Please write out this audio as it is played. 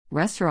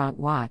Restaurant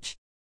Watch.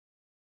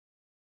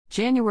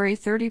 January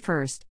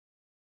 31st.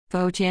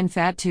 Pho Tien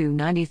Phat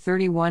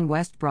 29031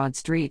 West Broad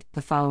Street.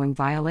 The following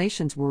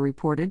violations were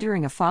reported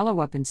during a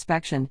follow-up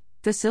inspection.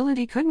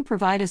 Facility couldn't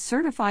provide a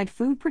certified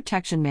food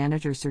protection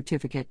manager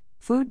certificate.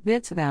 Food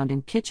bits found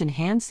in kitchen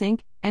hand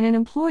sink, and an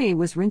employee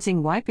was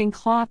rinsing wiping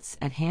cloths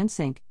at hand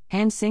sink.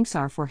 Hand sinks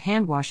are for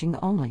hand washing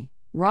only.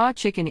 Raw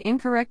chicken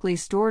incorrectly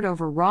stored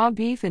over raw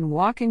beef in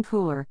walk-in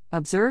cooler.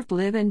 Observed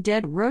live and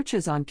dead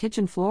roaches on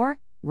kitchen floor.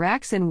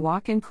 Racks in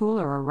walk-in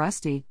cooler are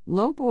rusty.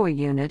 Low boy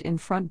unit in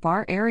front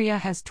bar area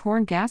has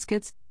torn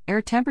gaskets. Air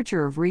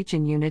temperature of reach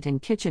in unit in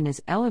kitchen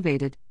is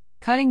elevated.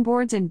 Cutting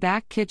boards in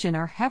back kitchen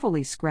are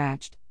heavily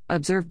scratched.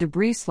 Observed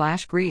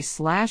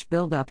debris/grease/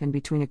 buildup in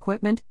between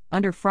equipment,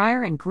 under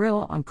fryer and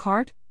grill on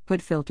cart,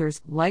 hood filters,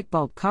 light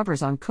bulb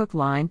covers on cook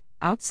line,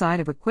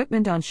 outside of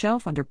equipment on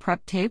shelf under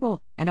prep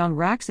table, and on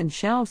racks and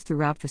shelves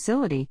throughout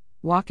facility.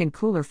 Walk-in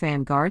cooler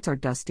fan guards are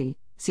dusty.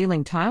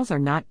 Ceiling tiles are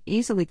not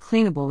easily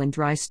cleanable in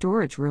dry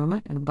storage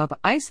room and above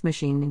ice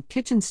machine in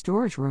kitchen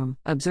storage room.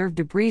 Observed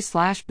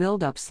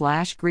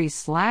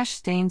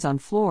debris/buildup/grease/stains on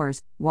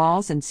floors,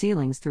 walls and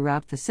ceilings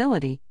throughout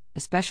facility,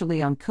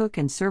 especially on cook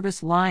and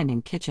service line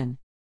in kitchen.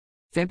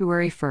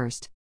 February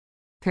 1st.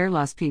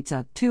 Perlas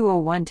Pizza,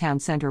 201 Town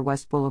Center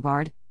West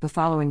Boulevard. The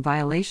following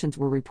violations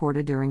were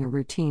reported during a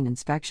routine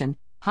inspection.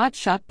 Hot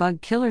shot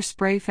bug killer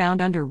spray found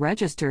under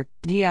register.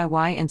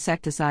 DIY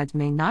insecticides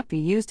may not be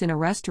used in a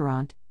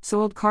restaurant.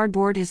 Soiled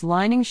cardboard is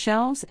lining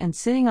shelves and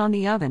sitting on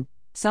the oven.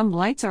 Some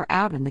lights are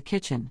out in the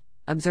kitchen.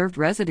 Observed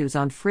residues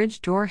on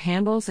fridge door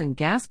handles and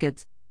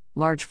gaskets.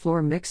 Large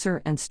floor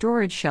mixer and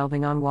storage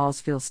shelving on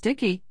walls feel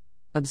sticky.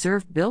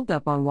 Observed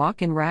buildup on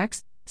walk-in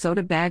racks.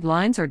 Soda bag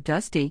lines are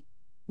dusty.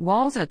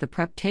 Walls at the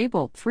prep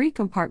table,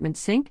 3-compartment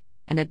sink,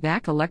 and at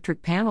back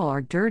electric panel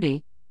are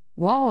dirty.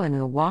 Wall in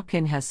the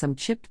walk-in has some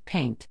chipped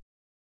paint.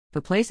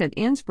 The place at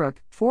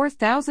Innsbruck,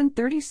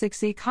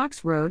 4036 E.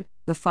 Cox Road.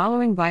 The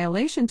following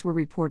violations were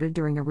reported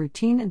during a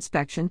routine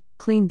inspection.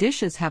 Clean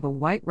dishes have a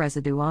white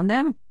residue on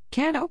them.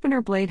 Can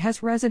opener blade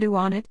has residue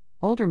on it.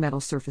 Older metal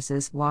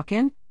surfaces,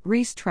 walk-in,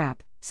 grease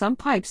trap. Some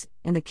pipes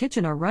in the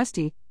kitchen are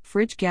rusty.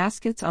 Fridge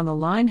gaskets on the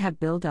line have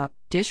buildup.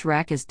 Dish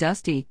rack is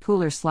dusty.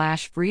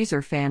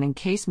 Cooler/freezer fan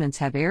encasements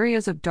have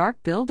areas of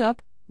dark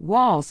buildup.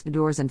 Walls,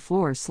 doors and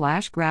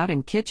floors/grout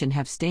in kitchen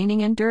have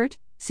staining and dirt.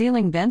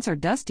 Ceiling vents are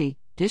dusty.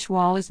 Dish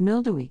wall is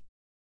mildewy.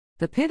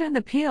 The Pit and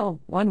the Peel,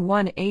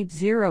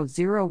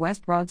 11800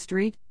 West Broad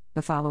Street.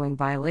 The following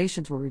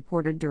violations were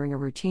reported during a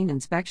routine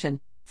inspection.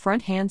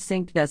 Front hand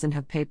sink doesn't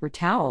have paper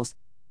towels.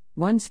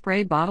 One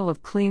spray bottle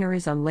of cleaner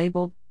is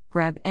unlabeled.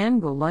 Grab and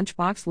go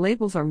lunchbox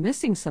labels are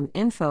missing some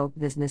info,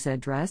 business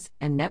address,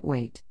 and net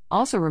weight.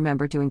 Also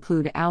remember to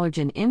include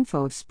allergen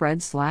info if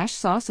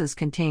spreads/sauces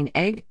contain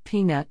egg,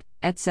 peanut,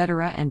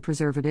 etc. and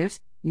preservatives.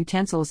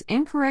 Utensils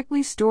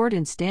incorrectly stored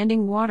in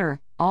standing water.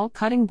 All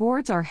cutting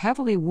boards are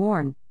heavily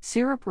worn.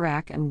 Syrup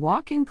rack and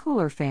walk-in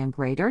cooler fan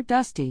grate are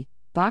dusty.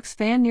 Box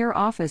fan near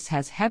office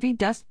has heavy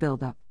dust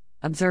buildup.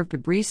 Observed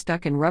debris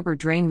stuck in rubber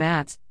drain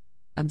mats.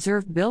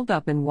 Observed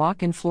buildup in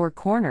walk-in floor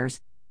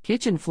corners.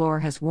 Kitchen floor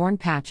has worn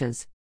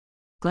patches.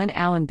 Glen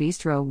Allen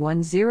Bistro,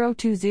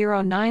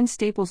 10209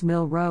 Staples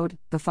Mill Road.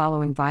 The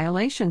following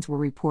violations were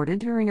reported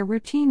during a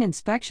routine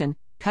inspection.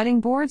 Cutting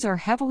boards are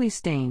heavily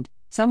stained.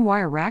 Some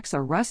wire racks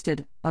are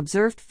rusted.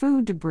 Observed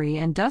food debris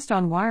and dust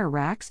on wire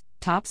racks,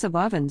 tops of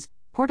ovens,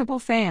 portable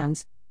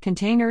fans,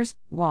 containers,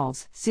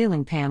 walls,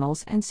 ceiling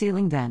panels, and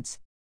ceiling vents.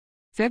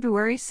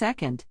 February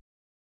 2nd.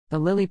 The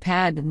Lily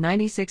Pad,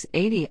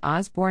 9680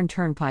 Osborne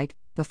Turnpike.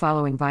 The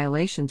following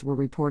violations were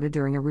reported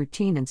during a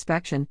routine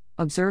inspection.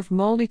 Observed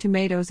moldy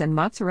tomatoes and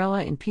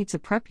mozzarella in pizza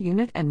prep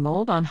unit and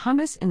mold on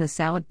hummus in the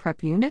salad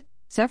prep unit.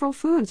 Several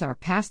foods are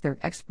past their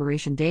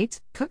expiration dates.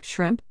 Cooked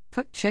shrimp,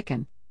 cooked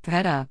chicken,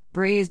 feta,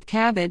 braised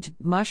cabbage,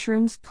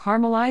 mushrooms,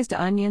 caramelized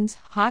onions,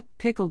 hot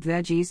pickled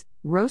veggies,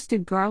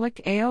 roasted garlic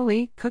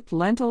aioli, cooked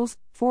lentils,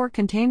 4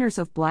 containers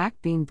of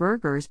black bean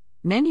burgers.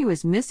 Menu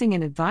is missing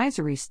an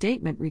advisory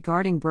statement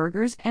regarding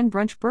burgers and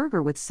brunch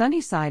burger with sunny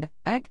side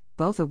egg,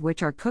 both of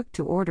which are cooked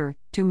to order.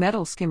 2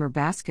 metal skimmer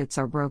baskets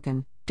are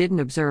broken.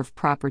 Didn't observe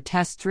proper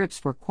test strips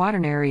for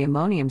quaternary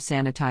ammonium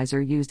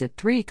sanitizer used at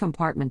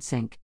 3-compartment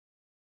sink.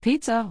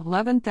 Pizza,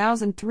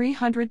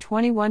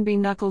 11321 B.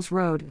 Knuckles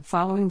Road.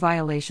 Following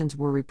violations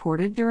were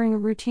reported during a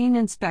routine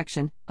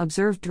inspection.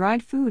 Observed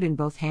dried food in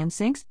both hand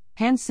sinks.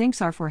 Hand sinks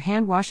are for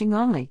hand washing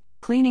only.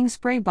 Cleaning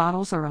spray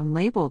bottles are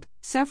unlabeled.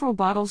 Several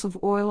bottles of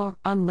oil are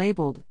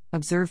unlabeled.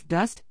 Observed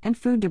dust and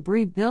food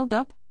debris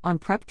buildup on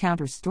prep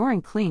counters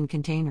storing clean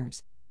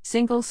containers.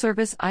 Single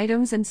service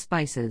items and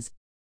spices.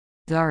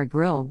 Zara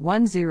Grill,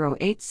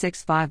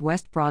 10865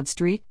 West Broad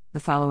Street.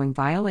 The following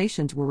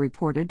violations were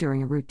reported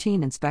during a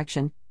routine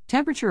inspection.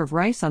 Temperature of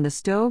rice on the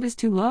stove is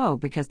too low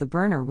because the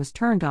burner was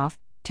turned off.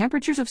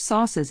 Temperatures of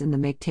sauces in the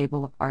make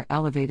table are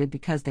elevated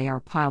because they are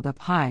piled up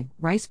high.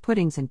 Rice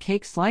puddings and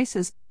cake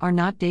slices are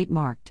not date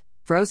marked.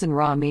 Frozen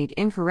raw meat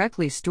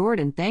incorrectly stored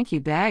in thank you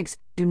bags.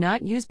 Do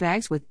not use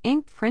bags with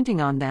ink printing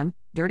on them.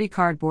 Dirty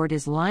cardboard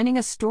is lining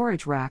a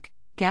storage rack.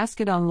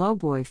 gasket on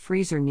lowboy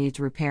freezer needs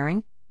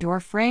repairing, door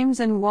frames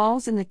and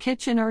walls in the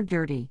kitchen are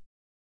dirty.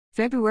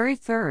 February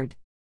 3rd.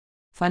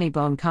 Funny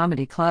Bone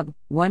Comedy Club,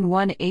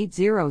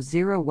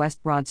 11800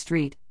 West Broad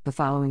Street. The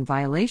following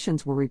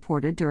violations were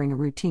reported during a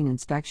routine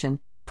inspection.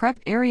 Prep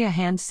area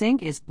hand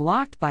sink is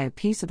blocked by a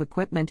piece of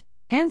equipment.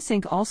 Hand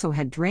sink also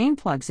had drain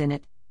plugs in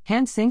it.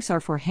 Hand sinks are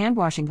for hand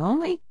washing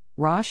only.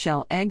 Raw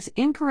shell eggs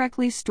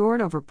incorrectly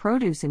stored over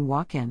produce in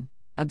walk-in.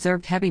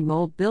 Observed heavy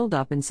mold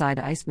buildup inside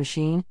ice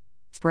machine.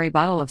 Spray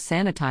bottle of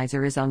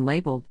sanitizer is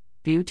unlabeled.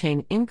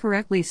 Butane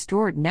incorrectly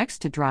stored next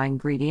to dry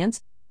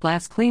ingredients.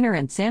 Glass cleaner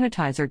and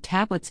sanitizer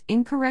tablets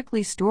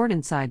incorrectly stored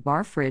inside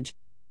bar fridge.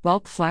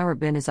 Bulk flour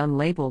bin is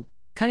unlabeled.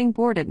 Cutting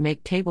board at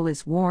make table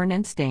is worn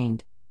and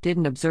stained.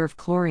 Didn't observe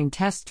chlorine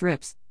test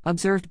strips.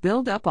 Observed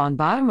buildup on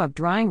bottom of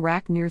drying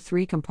rack near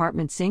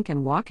 3-compartment sink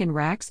and walk-in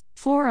racks.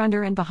 Floor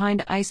under and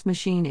behind ice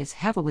machine is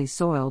heavily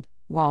soiled.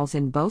 Walls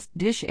in both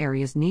dish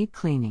areas need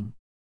cleaning.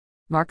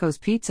 Marco's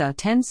Pizza,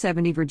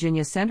 1070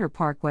 Virginia Center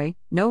Parkway.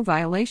 No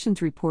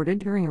violations reported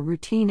during a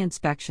routine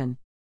inspection.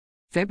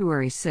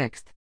 February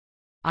 6th.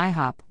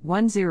 IHOP,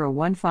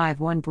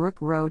 10151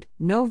 Brook Road.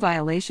 No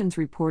violations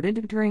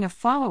reported during a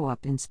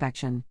follow-up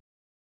inspection.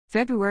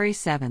 February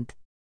 7th.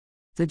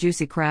 The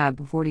Juicy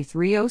Crab,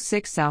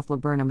 4306 South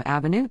Laburnum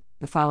Avenue.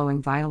 The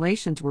following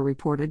violations were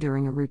reported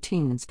during a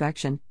routine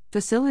inspection.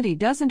 Facility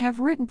doesn't have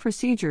written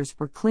procedures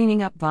for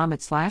cleaning up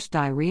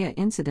vomit/diarrhea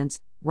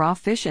incidents. Raw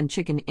fish and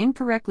chicken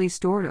incorrectly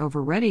stored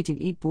over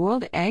ready-to-eat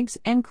boiled eggs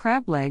and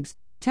crab legs.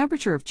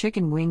 Temperature of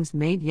chicken wings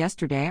made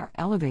yesterday are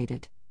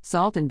elevated.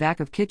 Salt in back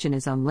of kitchen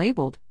is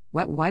unlabeled.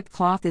 Wet wipe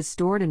cloth is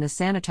stored in a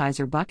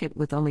sanitizer bucket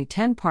with only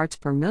 10 parts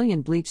per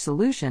million bleach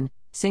solution.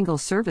 Single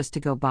service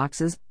to-go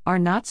boxes are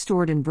not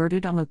stored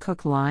inverted on a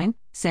cook line.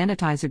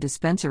 Sanitizer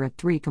dispenser at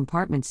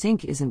 3-compartment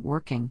sink isn't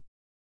working.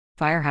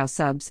 Firehouse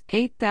Subs,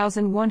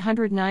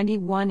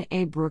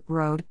 8191A Brook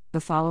Road.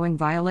 The following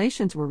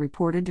violations were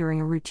reported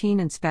during a routine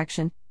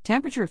inspection.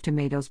 Temperature of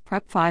tomatoes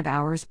prepped 5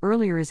 hours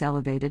earlier is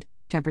elevated.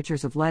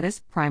 Temperatures of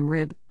lettuce, prime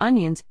rib,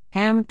 onions,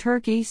 ham,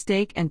 turkey,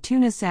 steak, and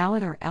tuna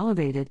salad are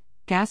elevated.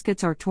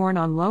 Gaskets are torn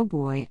on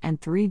lowboy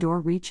and 3-door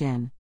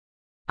reach-in.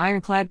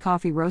 Ironclad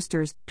Coffee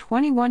Roasters,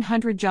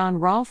 2100 John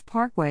Rolfe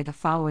Parkway. The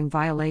following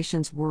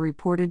violations were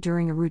reported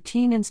during a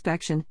routine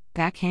inspection.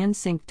 Backhand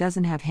sink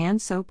doesn't have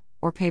hand soap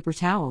or paper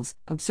towels.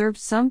 Observed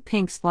some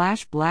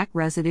pink/black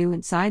residue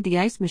inside the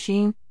ice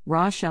machine.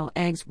 Raw shell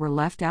eggs were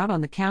left out on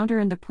the counter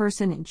and the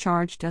person in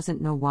charge doesn't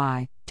know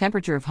why.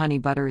 Temperature of honey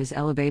butter is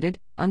elevated.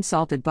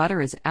 Unsalted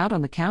butter is out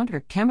on the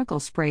counter.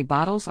 Chemical spray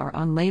bottles are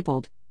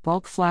unlabeled.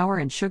 Bulk flour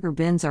and sugar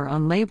bins are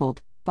unlabeled.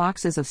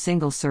 Boxes of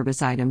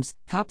single-service items,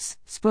 cups,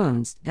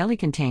 spoons, deli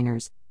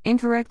containers,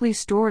 incorrectly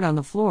stored on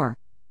the floor.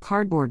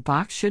 Cardboard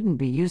box shouldn't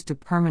be used to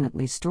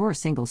permanently store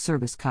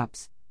single-service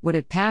cups. Wood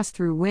it pass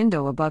through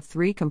window above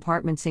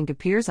 3-compartment sink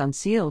appears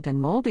unsealed and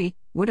moldy.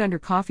 Wood under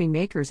coffee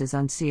makers is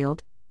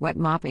unsealed. Wet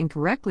mop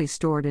incorrectly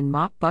stored in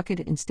mop bucket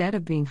instead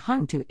of being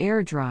hung to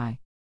air dry.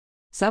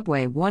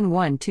 Subway,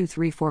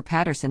 11234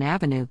 Patterson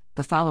Avenue.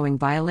 The following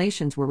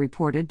violations were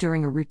reported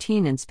during a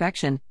routine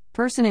inspection.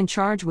 Person in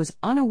charge was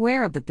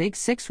unaware of the Big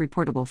 6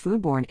 reportable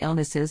foodborne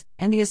illnesses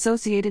and the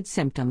associated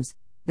symptoms.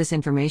 This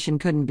information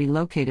couldn't be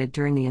located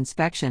during the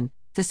inspection.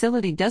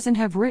 Facility doesn't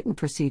have written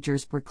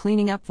procedures for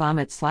cleaning up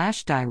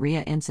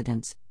vomit/diarrhea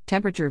incidents.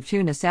 Temperature of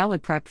tuna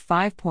salad prepped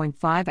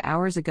 5.5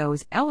 hours ago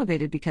is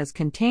elevated because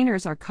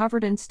containers are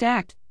covered and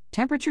stacked.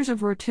 Temperatures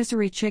of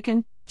rotisserie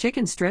chicken,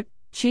 chicken strip,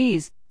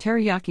 cheese,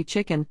 teriyaki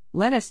chicken,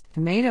 lettuce,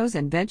 tomatoes,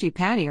 and veggie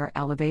patty are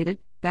elevated.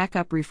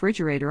 Backup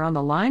refrigerator on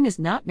the line is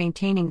not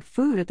maintaining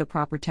food at the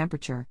proper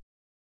temperature.